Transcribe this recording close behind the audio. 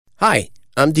Hi,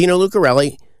 I'm Dino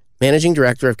Lucarelli, Managing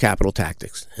Director of Capital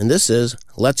Tactics, and this is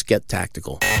Let's Get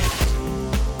Tactical.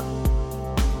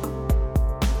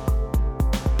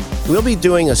 We'll be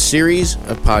doing a series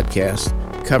of podcasts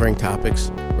covering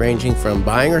topics ranging from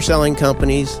buying or selling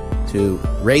companies to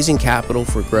raising capital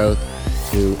for growth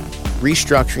to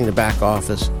restructuring the back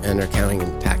office and their accounting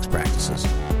and tax practices.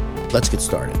 Let's get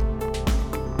started.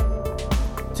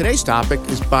 Today's topic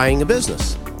is buying a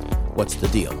business. What's the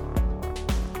deal?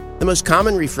 The most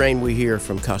common refrain we hear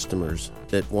from customers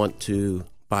that want to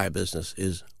buy a business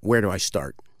is, where do I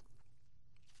start?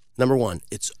 Number one,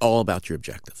 it's all about your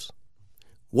objectives.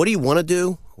 What do you want to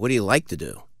do? What do you like to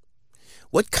do?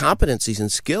 What competencies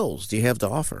and skills do you have to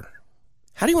offer?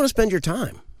 How do you want to spend your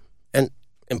time? And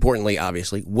importantly,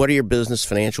 obviously, what are your business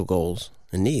financial goals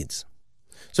and needs?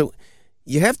 So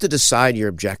you have to decide your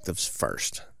objectives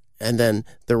first, and then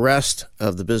the rest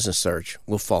of the business search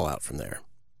will fall out from there.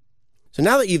 So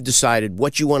now that you've decided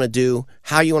what you want to do,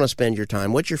 how you want to spend your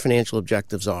time, what your financial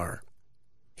objectives are,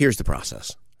 here's the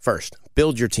process. First,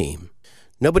 build your team.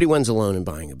 Nobody wins alone in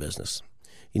buying a business.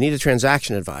 You need a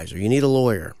transaction advisor. You need a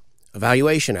lawyer, a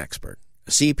valuation expert,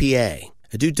 a CPA,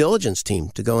 a due diligence team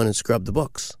to go in and scrub the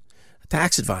books, a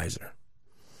tax advisor.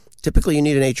 Typically, you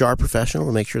need an HR professional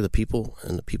to make sure the people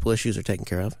and the people issues are taken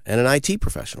care of, and an IT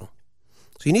professional.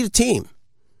 So you need a team.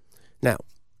 Now,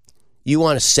 you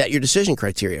want to set your decision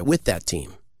criteria with that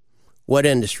team. What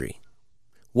industry?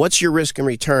 What's your risk and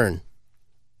return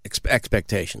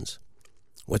expectations?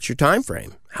 What's your time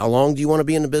frame? How long do you want to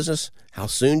be in the business? How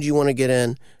soon do you want to get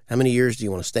in? How many years do you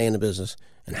want to stay in the business?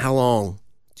 And how long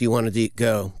do you want to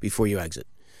go before you exit?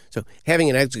 So having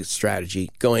an exit strategy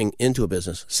going into a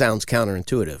business sounds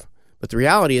counterintuitive. But the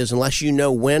reality is, unless you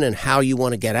know when and how you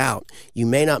want to get out, you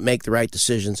may not make the right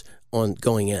decisions on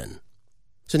going in.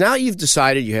 So now you've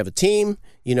decided you have a team,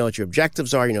 you know what your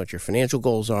objectives are, you know what your financial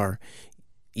goals are,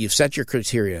 you've set your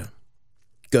criteria,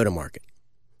 go to market.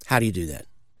 How do you do that?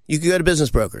 You can go to business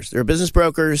brokers. There are business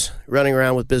brokers running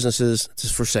around with businesses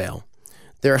for sale.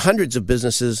 There are hundreds of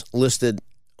businesses listed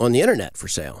on the internet for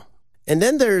sale. And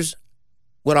then there's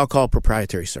what I'll call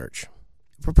proprietary search.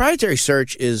 Proprietary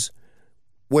search is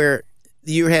where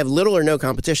you have little or no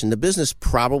competition. The business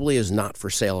probably is not for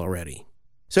sale already.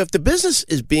 So if the business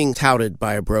is being touted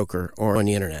by a broker or on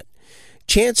the internet,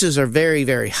 chances are very,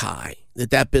 very high that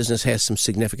that business has some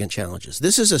significant challenges.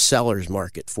 This is a seller's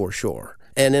market for sure.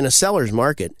 And in a seller's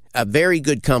market, a very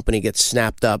good company gets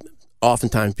snapped up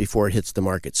oftentimes before it hits the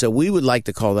market. So we would like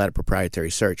to call that a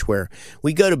proprietary search, where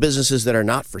we go to businesses that are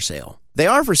not for sale. They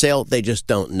are for sale, they just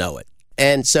don't know it.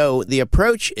 And so the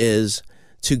approach is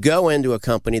to go into a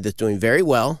company that's doing very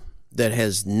well, that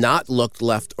has not looked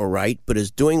left or right, but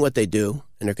is doing what they do,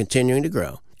 and they're continuing to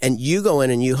grow. And you go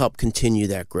in and you help continue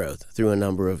that growth through a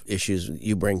number of issues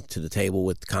you bring to the table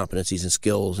with competencies and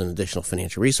skills and additional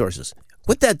financial resources.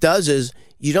 What that does is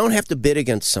you don't have to bid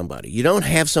against somebody. You don't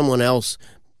have someone else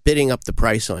bidding up the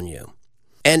price on you.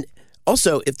 And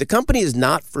also, if the company is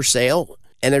not for sale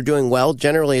and they're doing well,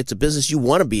 generally it's a business you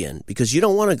want to be in, because you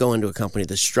don't want to go into a company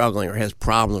that's struggling or has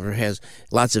problems or has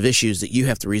lots of issues that you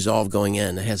have to resolve going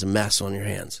in, that has a mess on your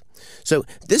hands. So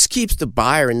this keeps the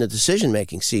buyer in the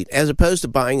decision-making seat, as opposed to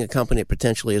buying a company that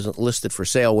potentially isn't listed for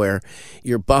sale, where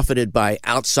you're buffeted by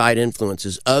outside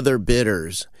influences, other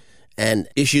bidders, and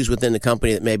issues within the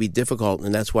company that may be difficult,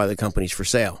 and that's why the company's for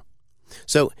sale.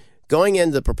 So going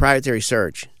into the proprietary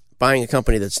search, buying a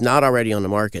company that's not already on the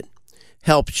market,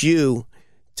 helps you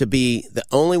to be the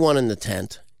only one in the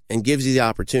tent and gives you the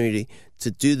opportunity to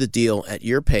do the deal at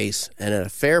your pace and at a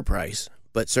fair price,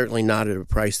 but certainly not at a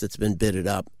price that's been bidded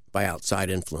up by outside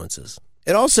influences.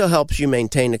 It also helps you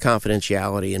maintain the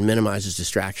confidentiality and minimizes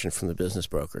distraction from the business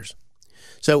brokers.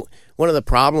 So one of the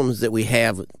problems that we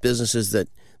have with businesses that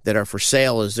are for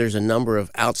sale is there's a number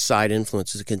of outside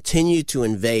influences that continue to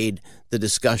invade the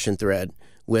discussion thread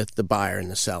with the buyer and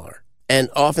the seller. And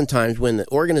oftentimes when the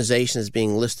organization is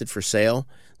being listed for sale,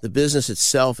 the business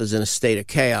itself is in a state of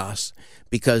chaos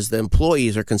because the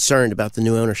employees are concerned about the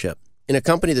new ownership. In a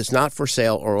company that's not for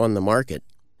sale or on the market,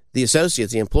 the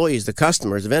associates, the employees, the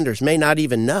customers, the vendors may not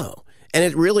even know. And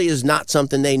it really is not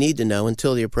something they need to know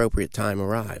until the appropriate time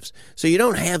arrives. So you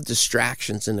don't have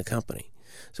distractions in the company.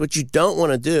 So what you don't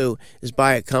want to do is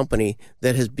buy a company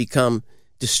that has become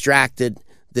distracted,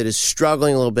 that is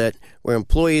struggling a little bit, where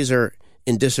employees are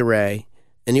in disarray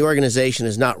and the organization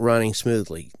is not running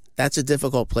smoothly. That's a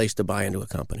difficult place to buy into a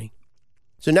company.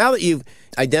 So now that you've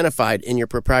identified in your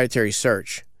proprietary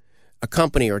search a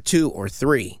company or two or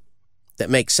three that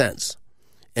makes sense,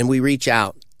 and we reach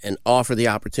out and offer the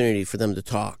opportunity for them to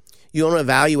talk, you want to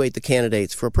evaluate the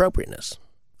candidates for appropriateness.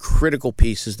 Critical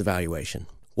piece is the valuation.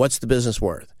 What's the business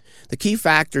worth? The key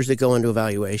factors that go into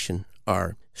evaluation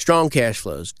are strong cash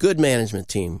flows, good management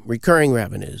team, recurring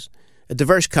revenues, a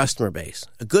diverse customer base,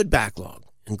 a good backlog,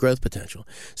 and growth potential.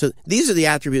 So these are the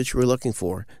attributes we're looking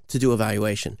for to do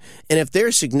evaluation. And if there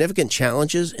are significant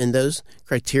challenges in those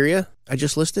criteria I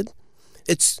just listed,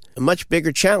 it's a much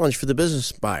bigger challenge for the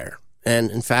business buyer.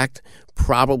 And in fact,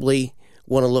 probably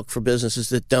want to look for businesses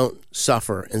that don't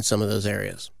suffer in some of those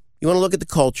areas. You want to look at the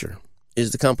culture.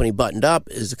 Is the company buttoned up?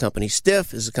 Is the company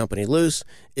stiff? Is the company loose?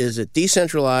 Is it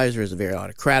decentralized or is it very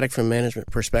autocratic from a management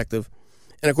perspective?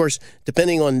 And of course,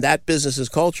 depending on that business's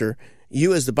culture,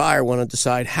 you as the buyer want to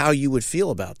decide how you would feel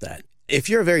about that. If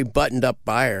you're a very buttoned up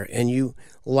buyer and you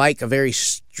like a very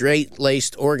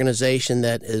straight-laced organization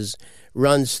that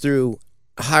runs through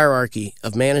a hierarchy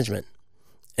of management,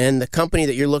 and the company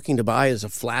that you're looking to buy is a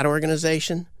flat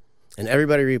organization and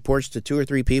everybody reports to 2 or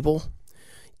 3 people,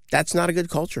 that's not a good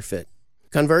culture fit.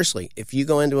 Conversely, if you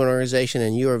go into an organization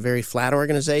and you're a very flat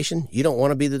organization, you don't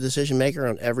want to be the decision maker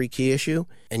on every key issue,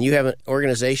 and you have an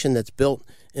organization that's built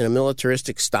in a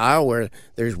militaristic style where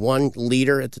there's one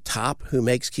leader at the top who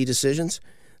makes key decisions,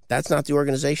 that's not the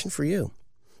organization for you.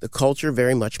 The culture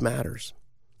very much matters.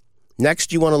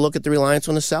 Next, you want to look at the reliance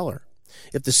on the seller.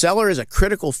 If the seller is a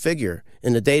critical figure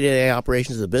in the day-to-day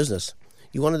operations of the business,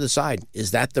 you want to decide,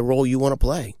 is that the role you want to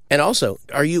play? And also,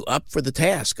 are you up for the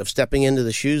task of stepping into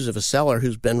the shoes of a seller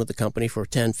who's been with the company for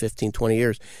 10, 15, 20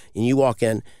 years, and you walk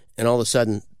in and all of a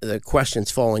sudden the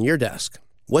questions fall on your desk?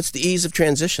 What's the ease of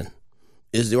transition?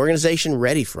 Is the organization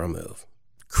ready for a move?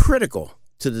 Critical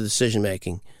to the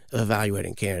decision-making of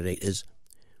evaluating a candidate is,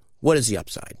 what is the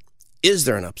upside? Is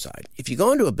there an upside? If you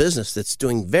go into a business that's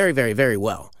doing very, very, very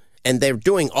well, and they're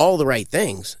doing all the right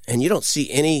things, and you don't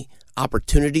see any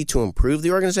opportunity to improve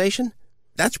the organization,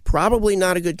 that's probably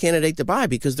not a good candidate to buy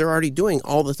because they're already doing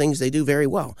all the things they do very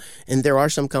well. And there are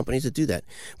some companies that do that.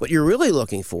 What you're really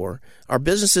looking for are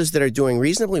businesses that are doing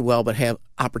reasonably well but have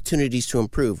opportunities to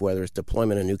improve, whether it's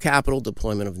deployment of new capital,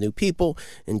 deployment of new people,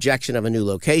 injection of a new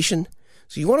location.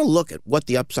 So you want to look at what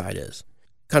the upside is.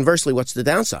 Conversely, what's the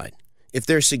downside? If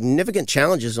there's significant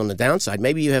challenges on the downside,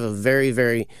 maybe you have a very,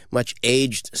 very much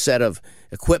aged set of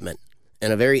equipment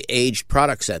and a very aged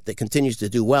product set that continues to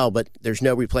do well, but there's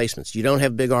no replacements. You don't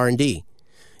have big R&D.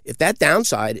 If that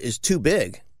downside is too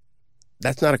big,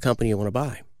 that's not a company you want to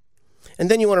buy. And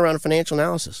then you want to run a financial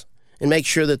analysis and make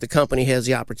sure that the company has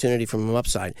the opportunity from an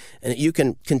upside and that you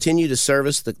can continue to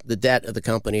service the debt of the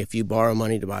company if you borrow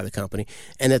money to buy the company,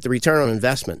 and that the return on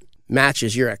investment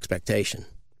matches your expectation.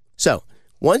 So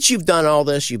once you've done all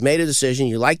this, you've made a decision,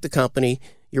 you like the company,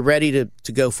 you're ready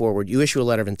to go forward, you issue a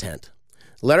letter of intent.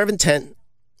 Letter of intent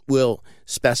will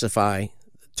specify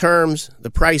the terms,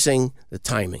 the pricing, the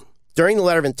timing. During the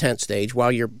letter of intent stage,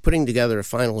 while you're putting together a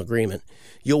final agreement,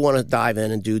 you'll want to dive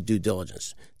in and do due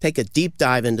diligence. Take a deep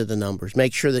dive into the numbers.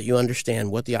 Make sure that you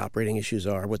understand what the operating issues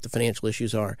are, what the financial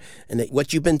issues are, and that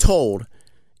what you've been told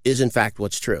is in fact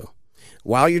what's true.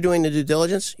 While you're doing the due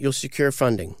diligence, you'll secure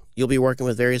funding. You'll be working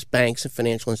with various banks and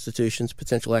financial institutions,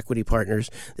 potential equity partners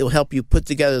that will help you put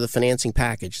together the financing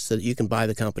package so that you can buy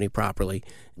the company properly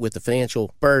with the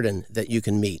financial burden that you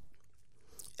can meet.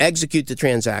 Execute the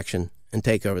transaction and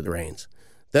take over the reins.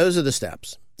 Those are the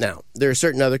steps. Now, there are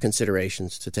certain other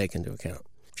considerations to take into account.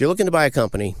 If you're looking to buy a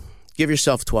company, give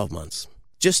yourself 12 months.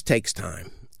 Just takes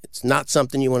time. It's not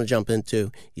something you want to jump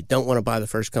into. You don't want to buy the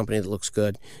first company that looks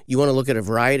good. You want to look at a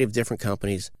variety of different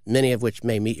companies, many of which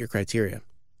may meet your criteria.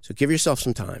 So give yourself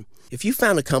some time. If you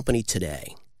found a company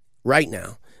today, right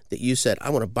now, that you said,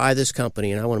 I want to buy this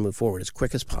company and I want to move forward as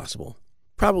quick as possible,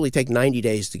 probably take 90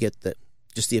 days to get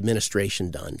just the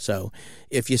administration done. So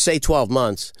if you say 12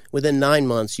 months, within 9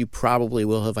 months, you probably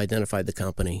will have identified the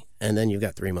company, and then you've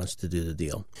got 3 months to do the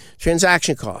deal.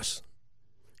 Transaction costs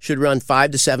should run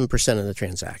 5 to 7% of the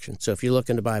transaction. So if you're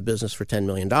looking to buy a business for $10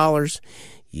 million,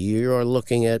 you're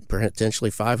looking at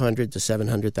potentially $500,000 to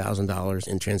 $700,000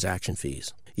 in transaction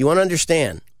fees. You want to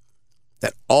understand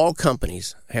that all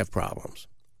companies have problems.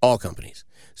 All companies.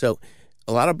 So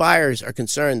a lot of buyers are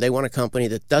concerned they want a company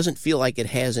that doesn't feel like it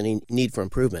has any need for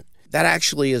improvement. That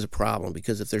actually is a problem,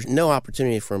 because if there's no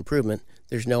opportunity for improvement,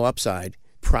 there's no upside,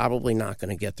 probably not going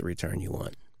to get the return you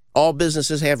want. All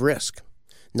businesses have risk.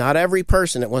 Not every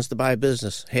person that wants to buy a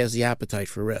business has the appetite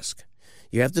for risk.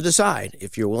 You have to decide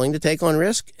if you're willing to take on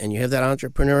risk and you have that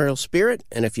entrepreneurial spirit,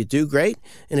 and if you do, great.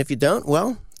 And if you don't,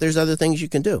 well, there's other things you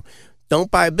can do.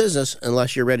 Don't buy a business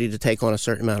unless you're ready to take on a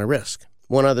certain amount of risk.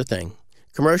 One other thing,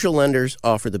 commercial lenders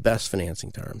offer the best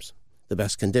financing terms, the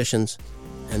best conditions,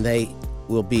 and they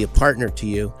will be a partner to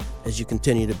you as you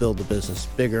continue to build the business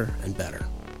bigger and better.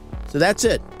 So that's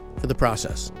it for the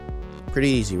process. Pretty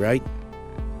easy, right?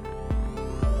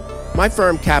 My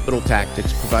firm, Capital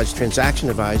Tactics, provides transaction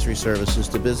advisory services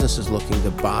to businesses looking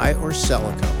to buy or sell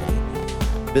a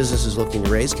company, businesses looking to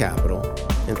raise capital,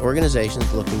 and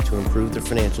organizations looking to improve their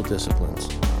financial disciplines.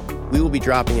 We will be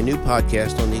dropping a new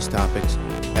podcast on these topics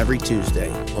every Tuesday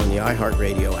on the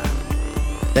iHeartRadio app.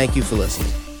 Thank you for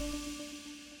listening.